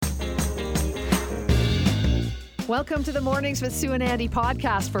Welcome to the Mornings with Sue and Andy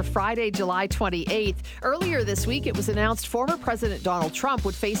podcast for Friday, July 28th. Earlier this week, it was announced former President Donald Trump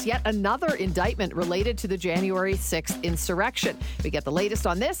would face yet another indictment related to the January 6th insurrection. We get the latest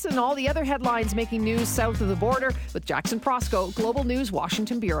on this and all the other headlines making news south of the border with Jackson Proskow, Global News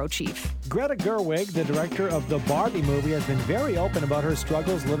Washington Bureau Chief. Greta Gerwig, the director of the Barbie Movie, has been very open about her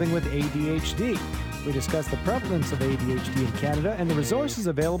struggles living with ADHD. We discuss the prevalence of ADHD in Canada and the resources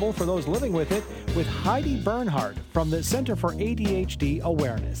available for those living with it with Heidi Bernhardt from the Center for ADHD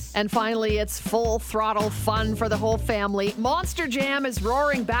Awareness. And finally, it's full throttle fun for the whole family. Monster Jam is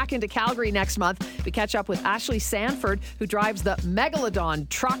roaring back into Calgary next month. We catch up with Ashley Sandford, who drives the Megladon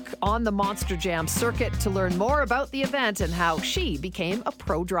truck on the Monster Jam circuit, to learn more about the event and how she became a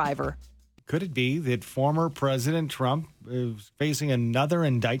pro driver. Could it be that former President Trump is facing another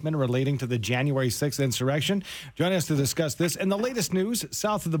indictment relating to the January 6th insurrection? Joining us to discuss this and the latest news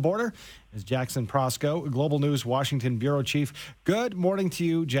south of the border is Jackson Proskow, Global News Washington Bureau Chief. Good morning to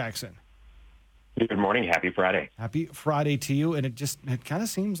you, Jackson. Good morning. Happy Friday. Happy Friday to you. And it kind of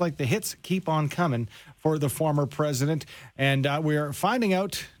seems like the hits keep on coming for the former president. And we're finding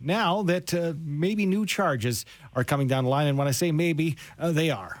out now that maybe new charges are coming down the line. And when I say maybe, they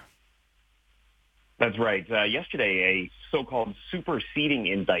are. That's right. Yesterday, a so-called superseding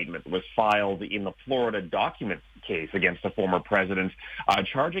indictment was filed in the Florida document case against the former president,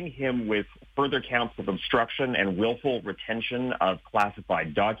 charging him with further counts of obstruction and willful retention of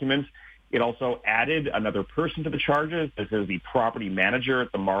classified documents. It also added another person to the charges. This is the property manager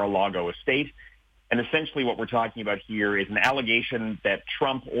at the Mar-a-Lago estate. And essentially what we're talking about here is an allegation that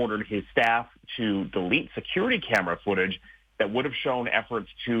Trump ordered his staff to delete security camera footage that would have shown efforts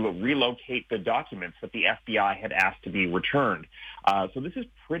to relocate the documents that the FBI had asked to be returned. So this is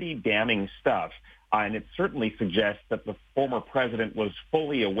pretty damning stuff. And it certainly suggests that the former president was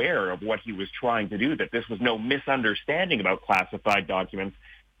fully aware of what he was trying to do, that this was no misunderstanding about classified documents.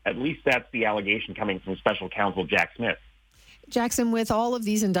 At least that's the allegation coming from Special Counsel Jack Smith. Jackson, with all of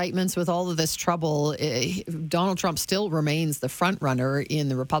these indictments, with all of this trouble, Donald Trump still remains the front runner in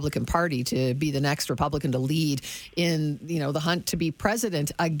the Republican Party to be the next Republican to lead in, the hunt to be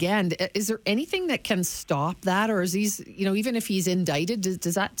president again. Is there anything that can stop that, or is even if he's indicted,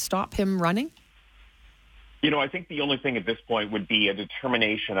 does that stop him running? I think the only thing at this point would be a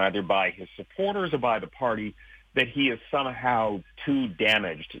determination either by his supporters or by the party that he is somehow too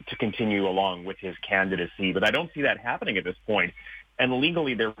damaged to continue along with his candidacy. But I don't see that happening at this point. And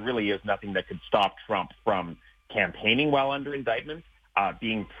legally, there really is nothing that could stop Trump from campaigning while under indictment,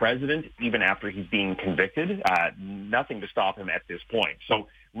 being president even after he's being convicted. Nothing to stop him at this point. So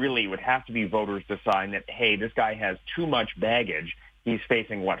really, it would have to be voters deciding that, hey, this guy has too much baggage. He's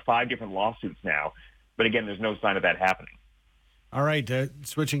facing, 5 different lawsuits now. But again, there's no sign of that happening. All right,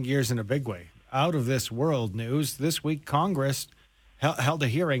 switching gears in a big way. Out of this world news, this week Congress held a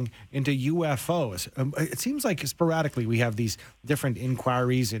hearing into UFOs. It seems like sporadically we have these different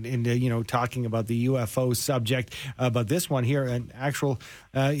inquiries and talking about the UFO subject. But this one here, an actual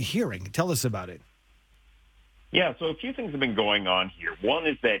hearing. Tell us about it. Yeah, so a few things have been going on here. One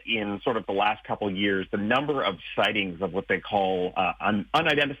is that in sort of the last couple of years, the number of sightings of what they call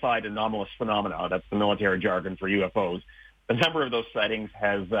unidentified anomalous phenomena, that's the military jargon for UFOs, the number of those sightings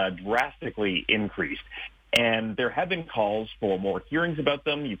has drastically increased. And there have been calls for more hearings about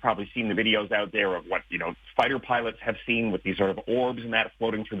them. You've probably seen the videos out there of what, fighter pilots have seen with these sort of orbs and that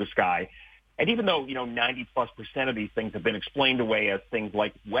floating through the sky. And even though, 90+% of these things have been explained away as things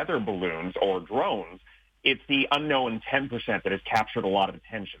like weather balloons or drones, it's the unknown 10% that has captured a lot of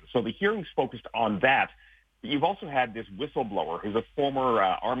attention. So the hearings focused on that. You've also had this whistleblower who's a former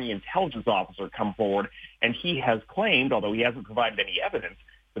Army intelligence officer come forward, and he has claimed, although he hasn't provided any evidence,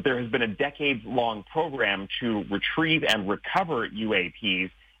 that there has been a decades-long program to retrieve and recover UAPs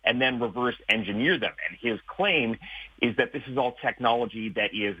and then reverse engineer them. And his claim is that this is all technology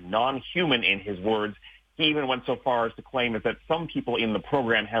that is non-human, in his words. He even went so far as to claim that some people in the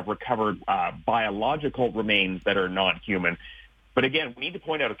program have recovered biological remains that are non-human. But again, we need to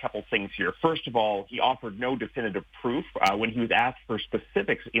point out a couple things here. First of all, he offered no definitive proof when he was asked for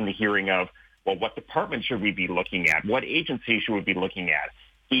specifics in the hearing of, what department should we be looking at? What agency should we be looking at?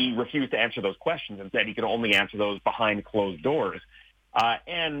 He refused to answer those questions and said he could only answer those behind closed doors.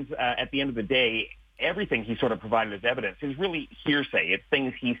 And at the end of the day, everything he sort of provided as evidence is really hearsay. It's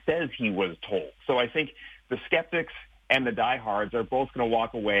things he says he was told. So I think the skeptics and the diehards are both going to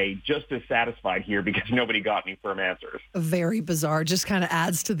walk away just as satisfied here because nobody got any firm answers. Very bizarre. Just kind of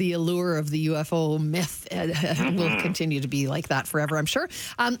adds to the allure of the UFO myth. Will continue to be like that forever, I'm sure.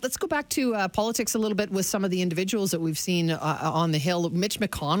 Let's go back to politics a little bit with some of the individuals that we've seen on the Hill. Mitch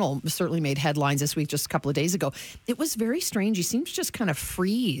McConnell certainly made headlines this week, just a couple of days ago. It was very strange. He seemed to just kind of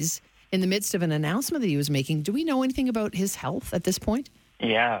freeze in the midst of an announcement that he was making. Do we know anything about his health at this point?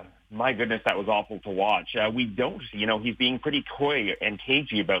 Yeah. My goodness, that was awful to watch. We don't, he's being pretty coy and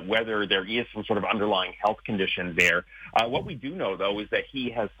cagey about whether there is some sort of underlying health condition there. What we do know, though, is that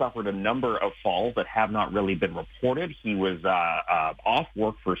he has suffered a number of falls that have not really been reported. He was off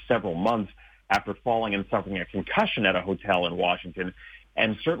work for several months after falling and suffering a concussion at a hotel in Washington.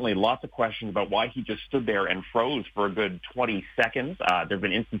 And certainly lots of questions about why he just stood there and froze for a good 20 seconds. There have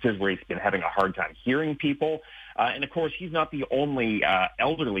been instances where he's been having a hard time hearing people. And, of course, he's not the only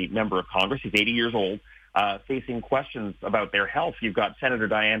elderly member of Congress. He's 80 years old, facing questions about their health. You've got Senator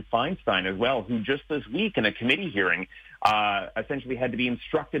Dianne Feinstein as well, who just this week in a committee hearing essentially had to be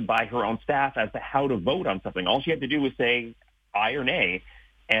instructed by her own staff as to how to vote on something. All she had to do was say aye or nay.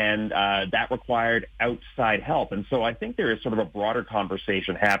 And that required outside help. And so I think there is sort of a broader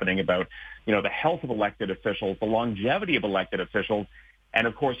conversation happening about, the health of elected officials, the longevity of elected officials. And,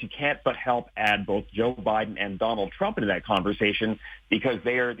 of course, you can't but add both Joe Biden and Donald Trump into that conversation because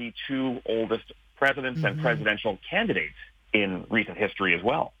they are the two oldest presidents and presidential candidates in recent history as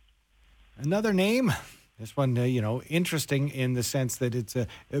well. Another name. This one, interesting in the sense that it's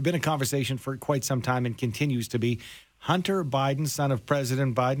been a conversation for quite some time and continues to be. Hunter Biden, son of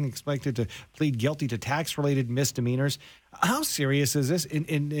President Biden, expected to plead guilty to tax-related misdemeanors. How serious is this,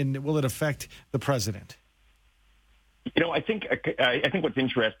 and will it affect the president? I think what's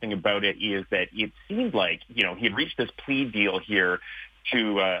interesting about it is that it seemed like, he had reached this plea deal here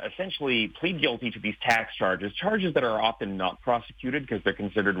to essentially plead guilty to these tax charges that are often not prosecuted because they're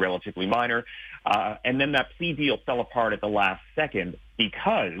considered relatively minor. And then that plea deal fell apart at the last second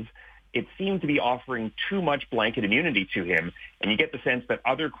because it seemed to be offering too much blanket immunity to him. And you get the sense that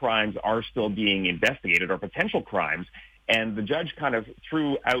other crimes are still being investigated or potential crimes. And the judge kind of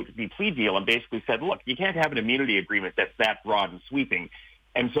threw out the plea deal and basically said, look, you can't have an immunity agreement that's that broad and sweeping.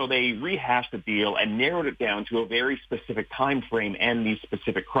 And so they rehashed the deal and narrowed it down to a very specific time frame and these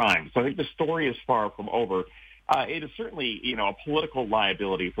specific crimes. So I think the story is far from over. It is certainly, a political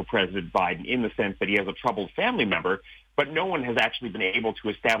liability for President Biden in the sense that he has a troubled family member, but no one has actually been able to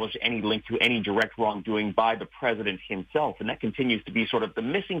establish any link to any direct wrongdoing by the president himself. And that continues to be sort of the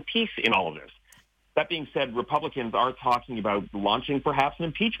missing piece in all of this. That being said, Republicans are talking about launching perhaps an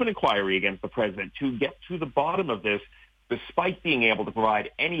impeachment inquiry against the president to get to the bottom of this, despite being able to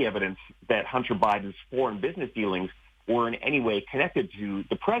provide any evidence that Hunter Biden's foreign business dealings were in any way connected to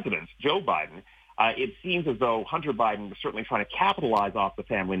the president, Joe Biden. It seems as though Hunter Biden was certainly trying to capitalize off the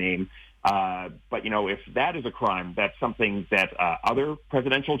family name. But, if that is a crime, that's something that other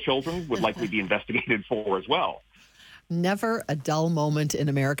presidential children would likely be investigated for as well. Never a dull moment in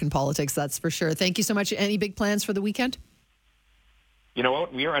American politics, that's for sure. Thank you so much. Any big plans for the weekend? You know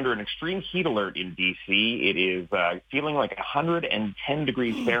what? We are under an extreme heat alert in D.C. It is feeling like 110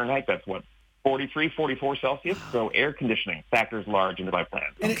 degrees Fahrenheit. That's 43, 44 Celsius. So air conditioning factors large into my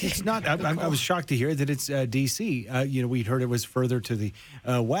plans. And it's not, I was shocked to hear that it's D.C. We'd heard it was further to the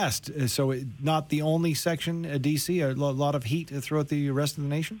west. So not the only section, D.C., a lot of heat throughout the rest of the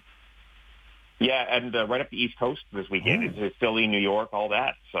nation? Yeah, and right up the East Coast this weekend. It's Philly, New York, all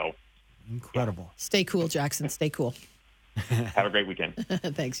that. So incredible. Yeah. Stay cool, Jackson. Stay cool. Have a great weekend.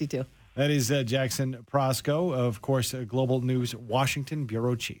 Thanks, you too. That is Jackson Proskow, of course, Global News Washington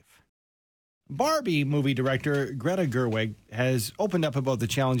Bureau Chief. Barbie movie director Greta Gerwig has opened up about the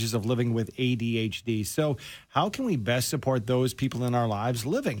challenges of living with ADHD. So how can we best support those people in our lives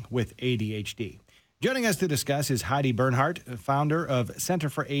living with ADHD? Joining us to discuss is Heidi Bernhardt, founder of Center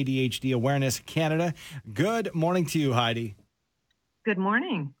for ADHD Awareness Canada. Good morning to you, Heidi. Good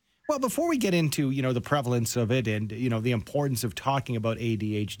morning. Well, before we get into, the prevalence of it and, the importance of talking about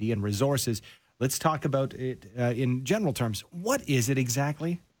ADHD and resources, let's talk about it in general terms. What is it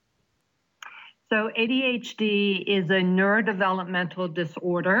exactly? So ADHD is a neurodevelopmental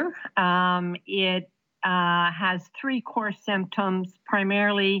disorder. It has three core symptoms,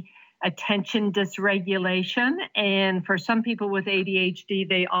 primarily attention dysregulation. And for some people with ADHD,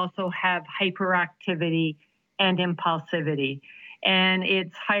 they also have hyperactivity and impulsivity. And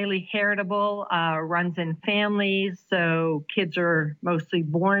it's highly heritable, runs in families, so kids are mostly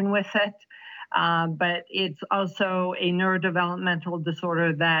born with it. But it's also a neurodevelopmental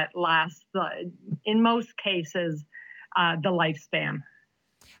disorder that lasts, in most cases, the lifespan.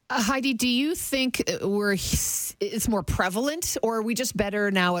 Heidi, do you think it's more prevalent, or are we just better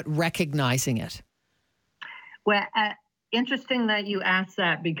now at recognizing it? Well, interesting that you asked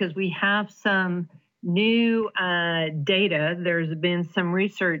that, because we have some new data. There's been some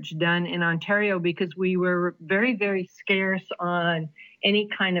research done in Ontario because we were very, very scarce on any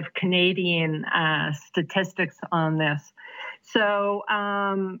kind of Canadian statistics on this. So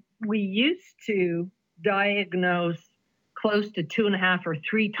we used to diagnose close to 2.5 or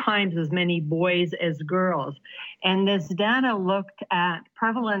 3 times as many boys as girls. And this data looked at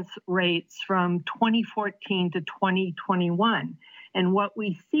prevalence rates from 2014 to 2021. And what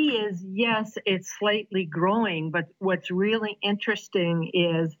we see is, yes, it's slightly growing, but what's really interesting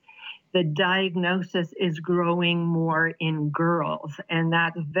is the diagnosis is growing more in girls. And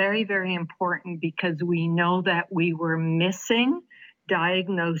that's very, very important, because we know that we were missing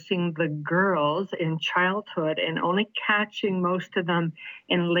diagnosing the girls in childhood and only catching most of them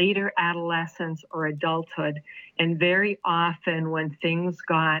in later adolescence or adulthood. And very often when things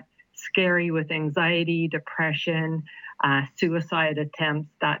got scary with anxiety, depression, suicide attempts,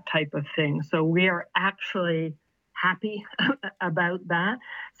 that type of thing. So we are actually happy about that.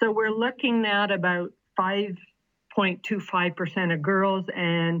 So we're looking at about 5.25% of girls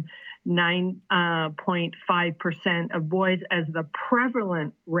and 9.5% of boys as the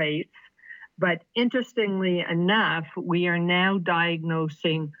prevalent rates. But interestingly enough, we are now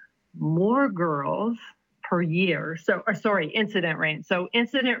diagnosing more girls per year. Incident rates. So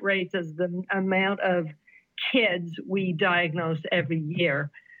incident rates is the amount of kids we diagnose every year.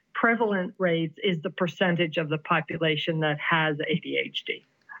 Prevalent rates is the percentage of the population that has ADHD.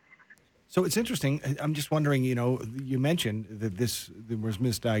 So it's interesting. I'm just wondering, you mentioned that there was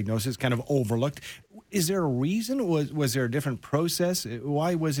misdiagnosis, kind of overlooked. Is there a reason? Was there a different process?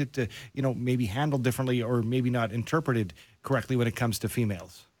 Why was it, maybe handled differently or maybe not interpreted correctly when it comes to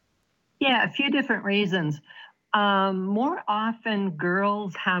females? Yeah, a few different reasons. More often,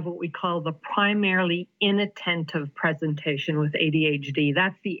 girls have what we call the primarily inattentive presentation with ADHD.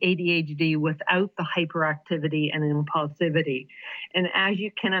 That's the ADHD without the hyperactivity and impulsivity. And as you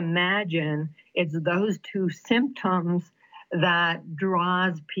can imagine, it's those two symptoms that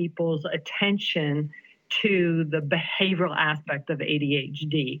draws people's attention to the behavioral aspect of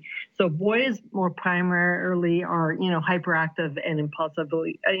ADHD. So boys more primarily are, hyperactive and impulsive,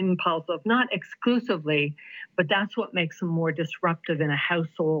 not exclusively, but that's what makes them more disruptive in a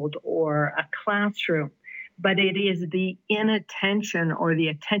household or a classroom. But it is the inattention or the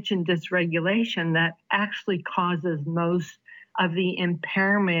attention dysregulation that actually causes most of the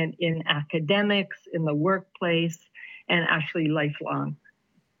impairment in academics, in the workplace, and actually lifelong.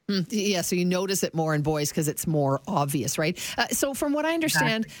 Yeah, so you notice it more in boys because it's more obvious, right? So from what I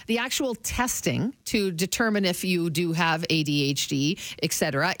understand, the actual testing to determine if you do have ADHD, et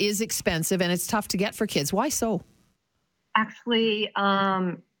cetera, is expensive and it's tough to get for kids. Why so? Actually,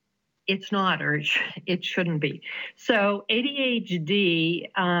 it's not, or it shouldn't be. So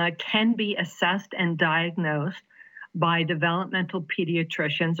ADHD can be assessed and diagnosed by developmental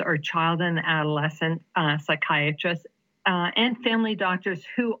pediatricians or child and adolescent psychiatrists and family doctors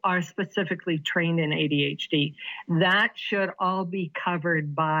who are specifically trained in ADHD. That should all be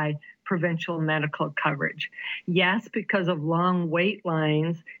covered by provincial medical coverage. Yes, because of long wait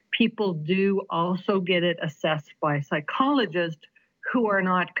lines, people do also get it assessed by psychologists who are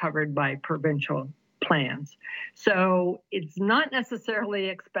not covered by provincial plans. So it's not necessarily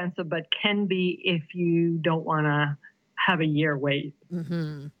expensive, but can be if you don't want to have a year wait.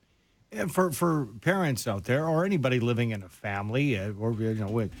 Mm-hmm. And for parents out there or anybody living in a family or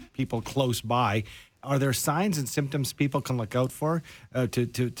with people close by, are there signs and symptoms people can look out for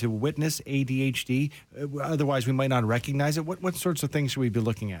to witness ADHD? Otherwise, we might not recognize it. What sorts of things should we be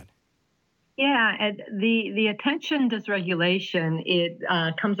looking at? Yeah, and the attention dysregulation, it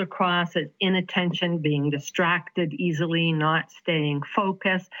comes across as inattention, being distracted easily, not staying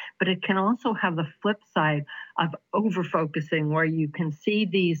focused, but it can also have the flip side of overfocusing, where you can see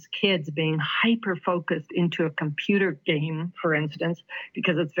these kids being hyper-focused into a computer game, for instance,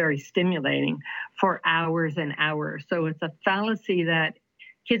 because it's very stimulating, for hours and hours. So it's a fallacy that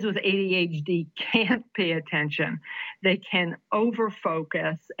kids with ADHD can't pay attention. They can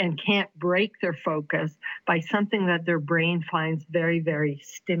overfocus and can't break their focus by something that their brain finds very, very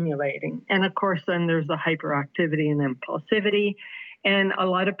stimulating. And of course, then there's the hyperactivity and impulsivity. And a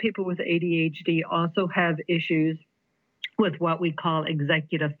lot of people with ADHD also have issues with what we call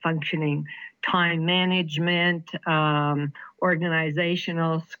executive functioning, time management,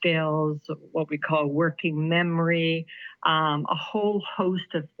 organizational skills, what we call working memory, a whole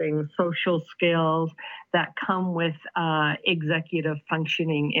host of things, social skills that come with executive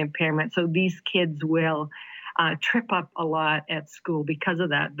functioning impairment. So these kids will trip up a lot at school because of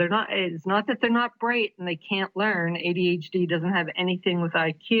that. It's not that they're not bright and they can't learn. ADHD doesn't have anything with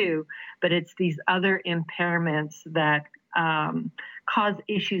IQ, but it's these other impairments that cause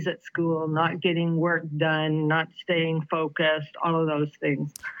issues at school, not getting work done, not staying focused, all of those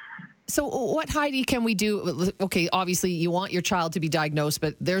things. So what, Heidi, can we do? Okay, obviously you want your child to be diagnosed,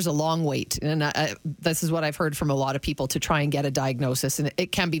 but there's a long wait. And this is what I've heard from a lot of people to try and get a diagnosis. And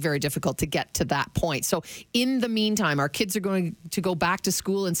it can be very difficult to get to that point. So in the meantime, our kids are going to go back to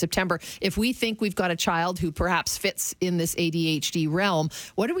school in September. If we think we've got a child who perhaps fits in this ADHD realm,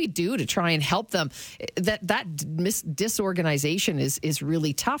 what do we do to try and help them? That disorganization is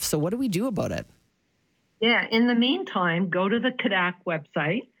really tough. So what do we do about it? Yeah, in the meantime, go to the CADAC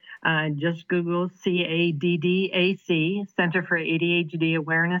website. Just Google CADDAC, Center for ADHD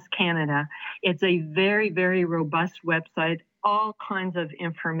Awareness Canada. It's a very, very robust website, all kinds of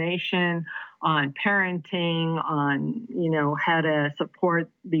information on parenting, on, how to support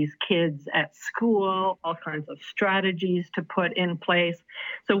these kids at school, all kinds of strategies to put in place.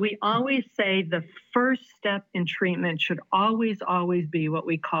 So we always say the first step in treatment should always be what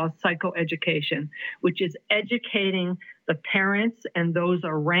we call psychoeducation, which is educating the parents and those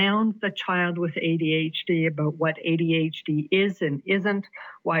around the child with ADHD about what ADHD is and isn't,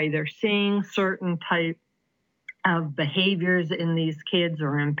 why they're seeing certain type of behaviors in these kids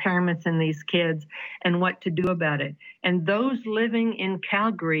or impairments in these kids and what to do about it. And those living in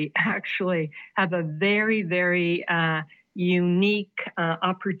Calgary actually have a very, very unique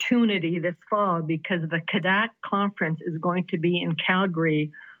opportunity this fall, because the CADAC conference is going to be in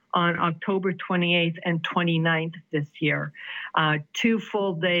Calgary on October 28th and 29th this year. 2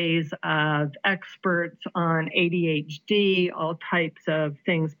 full days of experts on ADHD, all types of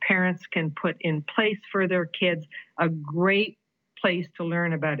things parents can put in place for their kids. A great place to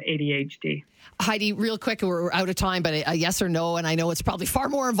learn about ADHD. Heidi, real quick, we're out of time, but a yes or no, and I know it's probably far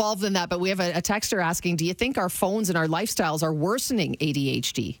more involved than that, but we have a texter asking, do you think our phones and our lifestyles are worsening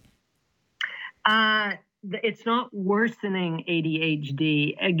ADHD? It's not worsening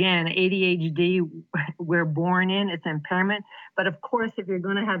ADHD. Again, ADHD, we're born in, it's impairment. But of course, if you're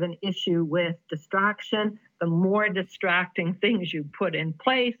going to have an issue with distraction, the more distracting things you put in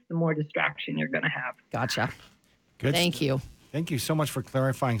place, the more distraction you're going to have. Gotcha. Good. Thank you. Thank you so much for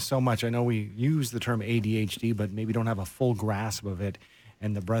clarifying so much. I know we use the term ADHD, but maybe don't have a full grasp of it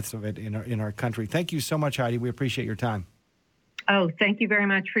and the breadth of it in our country. Thank you so much, Heidi. We appreciate your time. Oh, thank you very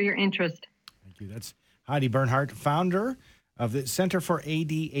much for your interest. Thank you. That's Heidi Bernhardt, founder of the Center for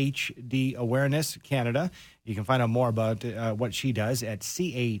ADHD Awareness Canada. You can find out more about what she does at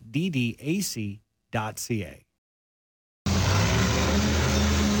caddac.ca.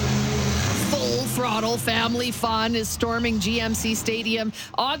 Full throttle family fun is storming GMC Stadium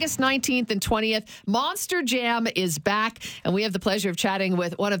August 19th and 20th. Monster Jam is back, and we have the pleasure of chatting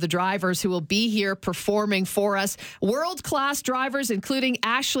with one of the drivers who will be here performing for us. World-class drivers, including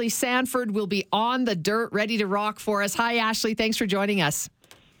Ashley Sandford, will be on the dirt, ready to rock for us. Hi, Ashley. Thanks for joining us.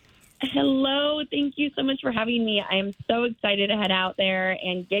 Hello. Thank you so much for having me. I am so excited to head out there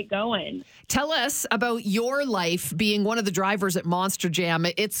and get going. Tell us about your life being one of the drivers at Monster Jam.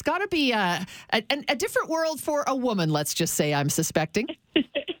 It's got to be a different world for a woman, let's just say, I'm suspecting.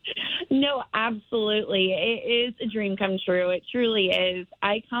 No, absolutely. It is a dream come true. It truly is.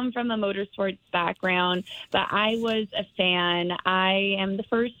 I come from a motorsports background, but I was a fan. I am the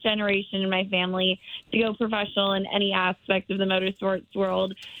first generation in my family to go professional in any aspect of the motorsports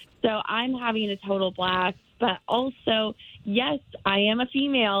world. So I'm having a total blast. But also, yes, I am a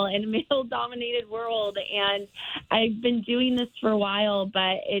female in a male-dominated world, and I've been doing this for a while,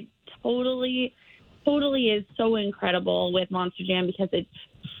 but it totally is so incredible with Monster Jam because it's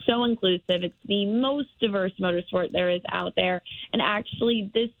so inclusive. It's the most diverse motorsport there is out there. And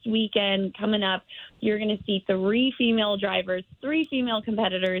actually, this weekend coming up, you're going to see 3 female drivers, 3 female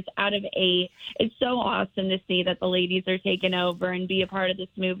competitors out of 8. It's so awesome to see that the ladies are taking over and be a part of this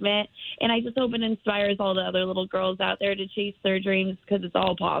movement. And I just hope it inspires all the other little girls out there to chase their dreams because it's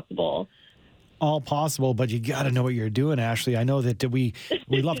all possible. All possible, but you got to know what you're doing, Ashley. I know that we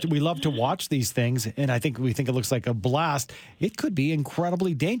love to watch these things, and we think it looks like a blast. It could be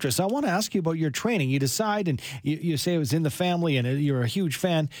incredibly dangerous. I want to ask you about your training. You decide, and you say it was in the family, and you're a huge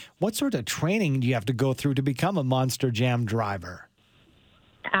fan. What sort of training do you have to go through to become a Monster Jam driver?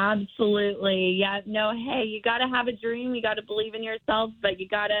 Absolutely. Yeah. No, hey, you got to have a dream. You got to believe in yourself, but you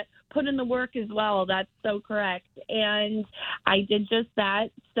got to put in the work as well. That's so correct. And I did just that.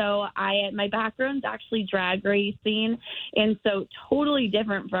 So my background's actually drag racing, and so totally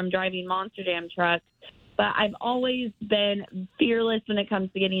different from driving Monster Jam trucks. But I've always been fearless when it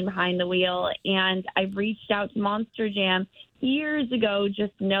comes to getting behind the wheel. And I've reached out to Monster Jam years ago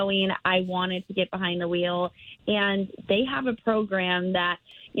just knowing I wanted to get behind the wheel. And they have a program that,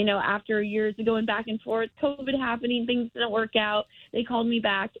 you know, after years of going back and forth, COVID happening, things didn't work out. They called me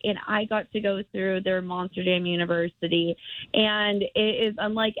back, and I got to go through their Monster Jam University. And it is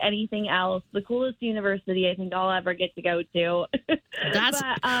unlike anything else, the coolest university I think I'll ever get to go to. That's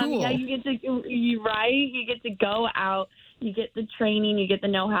cool. Yeah, you get to go out. You get the training, you get the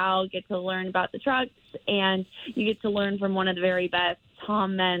know-how, get to learn about the trucks, and you get to learn from one of the very best,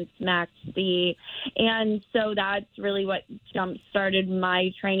 Tom Mentz, Max C. And so that's really what jump-started my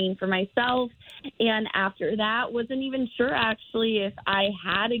training for myself. And after that, wasn't even sure actually if I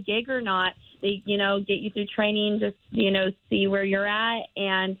had a gig or not. They, you know, get you through training, just, you know, see where you're at,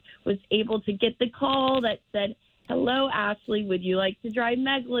 and was able to get the call that said, "Hello, Ashley, would you like to drive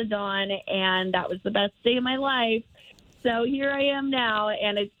Megladon?" And that was the best day of my life. So here I am now,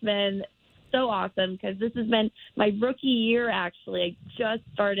 and it's been so awesome because this has been my rookie year, actually. I just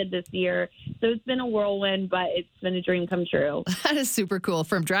started this year, so it's been a whirlwind, but it's been a dream come true. That is super cool.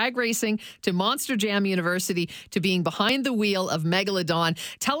 From drag racing to Monster Jam University to being behind the wheel of Megladon.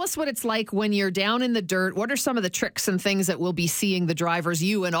 Tell us what it's like when you're down in the dirt. What are some of the tricks and things that we'll be seeing the drivers,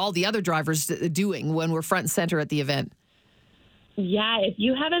 you and all the other drivers, doing when we're front and center at the event? Yeah, if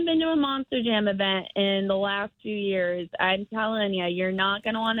you haven't been to a Monster Jam event in the last few years, I'm telling you, you're not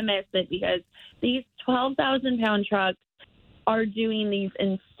going to want to miss it because these 12,000-pound trucks are doing these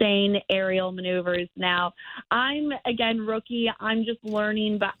insane aerial maneuvers now. I'm, again, rookie. I'm just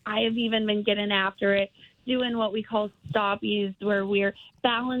learning, but I have even been getting after it, doing what we call stoppies, where we're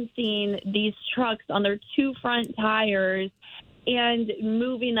balancing these trucks on their two front tires and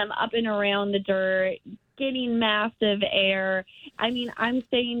moving them up and around the dirt, getting massive air. I mean, I'm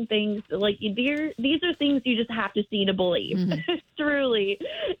saying things like these are things you just have to see to believe, truly.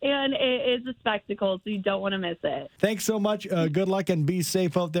 And it is a spectacle, so you don't want to miss it. Thanks so much. Good luck and be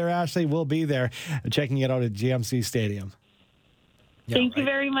safe out there, Ashley. We'll be there checking it out at GMC Stadium. Yeah, Thank you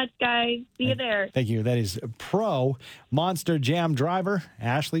very much, guys. See you there. Thank you. That is pro Monster Jam driver,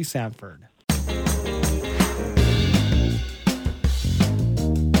 Ashley Sandford.